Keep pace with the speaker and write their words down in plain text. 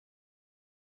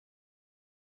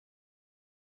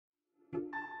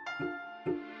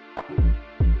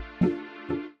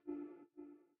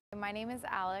My name is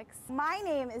Alex. My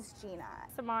name is Gina.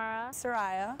 Samara.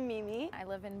 Soraya. Mimi. I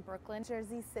live in Brooklyn,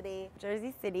 Jersey City.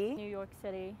 Jersey City. New York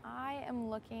City. I am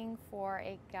looking for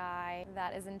a guy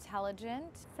that is intelligent,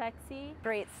 Sexy.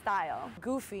 Great style.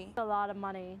 Goofy. A lot of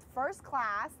money. First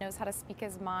class. knows how to speak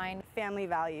his mind. Family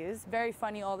values. Very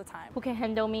funny all the time. Who can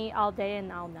handle me all day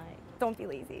and all night. Don't be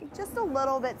lazy. Just a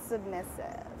little bit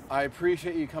submissive. I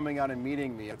appreciate you coming out and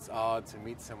meeting me. It's odd to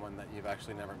meet someone that you've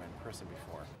actually never met in person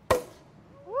before.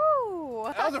 Woo!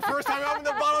 That was the first time I opened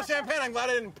a bottle of champagne. I'm glad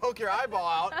I didn't poke your eyeball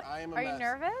out. I am a Are mess. you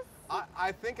nervous?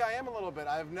 I think I am a little bit.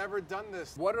 I've never done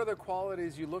this. What are the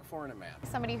qualities you look for in a man?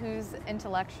 Somebody who's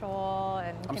intellectual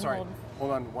and I'm can sorry. hold.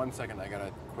 Hold on 1 second. I got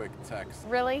a quick text.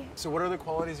 Really? So what are the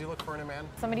qualities you look for in a man?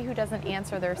 Somebody who doesn't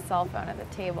answer their cell phone at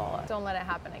the table. Don't let it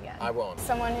happen again. I won't.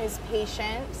 Someone who's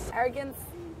patient. Arrogance,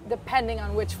 depending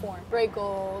on which form. Great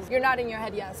goals. You're nodding your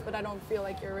head yes, but I don't feel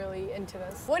like you're really into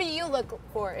this. What do you look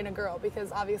for in a girl?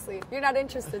 Because obviously you're not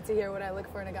interested to hear what I look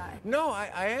for in a guy. No, I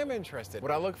am interested.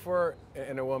 What I look for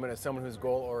in a woman is someone who's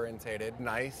goal-orientated,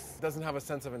 nice, doesn't have a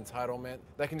sense of entitlement,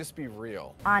 that can just be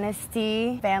real.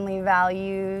 Honesty, family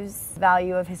values,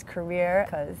 value of his career,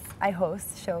 because I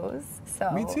host shows, so.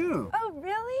 Me too. Oh,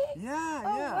 really? Yeah,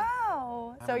 Oh, yeah.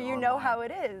 wow. I So have an you know online. how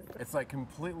it is. It's like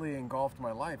completely engulfed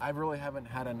my life. I really haven't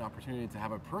had an opportunity to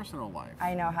have a personal life.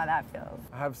 I know how that feels.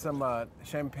 I have some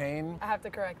champagne. I have to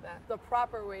correct that. The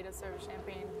proper way to serve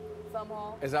champagne. Thumb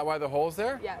hole. Is that why the hole's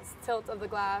there? Yes. Tilt of the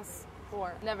glass.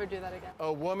 Pour. Never do that again.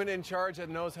 A woman in charge that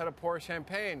knows how to pour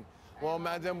champagne. Well,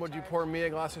 madam, would you pour me a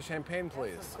glass of champagne,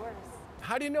 please? Of course.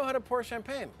 How do you know how to pour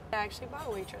champagne? I actually bought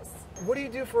a waitress. What do you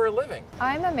do for a living?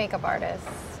 I'm a makeup artist.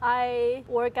 I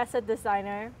work as a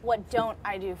designer. What don't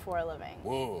I do for a living?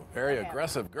 Whoa, very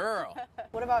aggressive girl.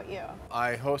 What about you?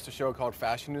 I host a show called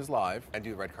Fashion News Live. I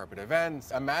do red carpet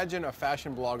events. Imagine a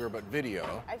fashion blogger, but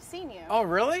video. I've seen you. Oh,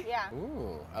 really? Yeah.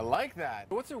 Ooh, I like that.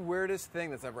 What's the weirdest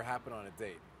thing that's ever happened on a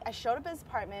date? I showed up at his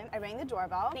apartment, I rang the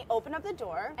doorbell, and he opened up the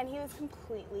door, and he was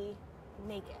completely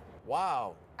naked.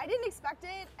 Wow. I didn't expect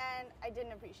it, and I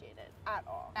didn't appreciate it at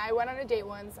all. I went on a date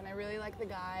once and I really liked the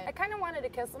guy. I kind of wanted to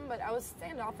kiss him, but I was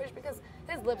standoffish because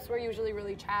his lips were usually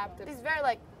really chapped. He's very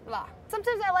like, blah.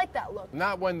 Sometimes I like that look.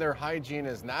 Not when their hygiene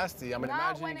is nasty. I mean, Not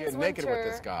imagine when you get it's naked with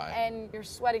winter this guy. and you're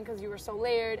sweating because you were so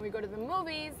layered. We go to the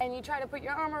movies and you try to put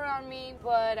your arm around me,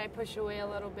 but I push away a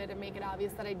little bit and make it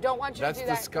obvious that I don't want you That's to do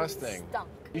that. 'cause you disgusting. stunk.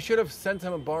 You should have sent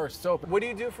him a bar of soap. What do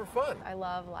you do for fun? I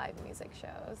love live music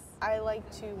shows. I like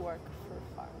to work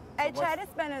for fun. I try to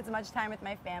spend as much time with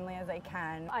my family as I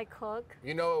can. I cook.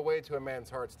 You know a way to a man's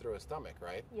heart's through his stomach,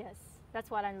 right? Yes. That's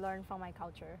what I learned from my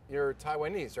culture. You're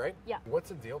Taiwanese, right? Yeah.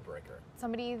 What's a deal breaker?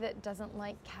 Somebody that doesn't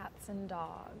like cats and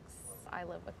dogs. I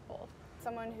live with both.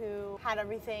 Someone who had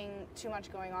everything too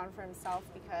much going on for himself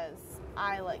because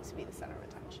I like to be the center of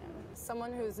attention.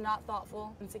 Someone who's not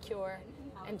thoughtful, insecure,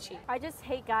 and cheap. I just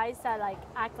hate guys that like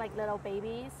act like little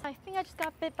babies. I think I just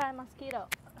got bit by a mosquito.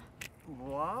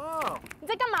 Wow. 你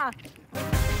在干嘛?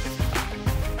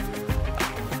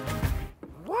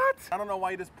 What? I don't know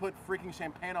why you just put freaking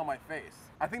champagne on my face.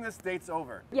 I think this date's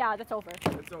over. Yeah, that's over.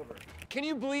 It's over. Can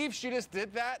you believe she just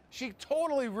did that? She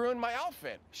totally ruined my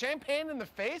outfit. Champagne in the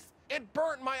face? It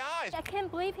burnt my eyes. I can't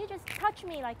believe he just touched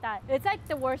me like that. It's like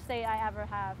the worst day I ever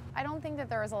have. I don't think that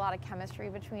there was a lot of chemistry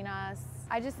between us.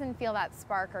 I just didn't feel that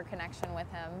spark or connection with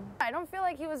him. I don't feel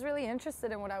like he was really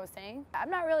interested in what I was saying. I'm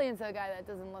not really into a guy that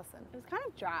doesn't listen. It was kind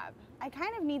of drab. I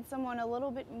kind of need someone a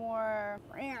little bit more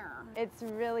rare. It's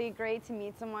really great to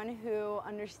meet someone who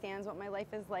understands what my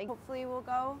life is like. Hopefully we'll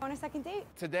go on a second date.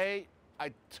 Today,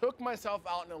 I took myself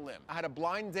out on a limb. I had a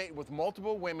blind date with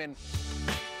multiple women.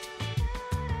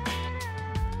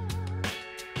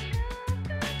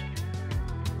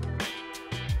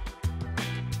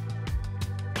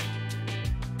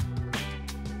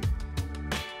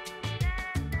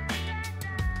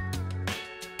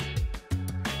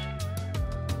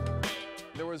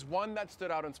 There was one that stood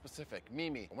out in specific,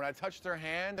 Mimi. When I touched her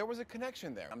hand, there was a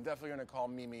connection there. I'm definitely gonna call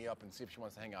Mimi up and see if she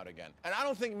wants to hang out again. And I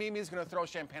don't think Mimi's gonna throw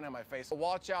champagne on my face. So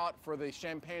watch out for the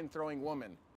champagne throwing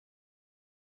woman.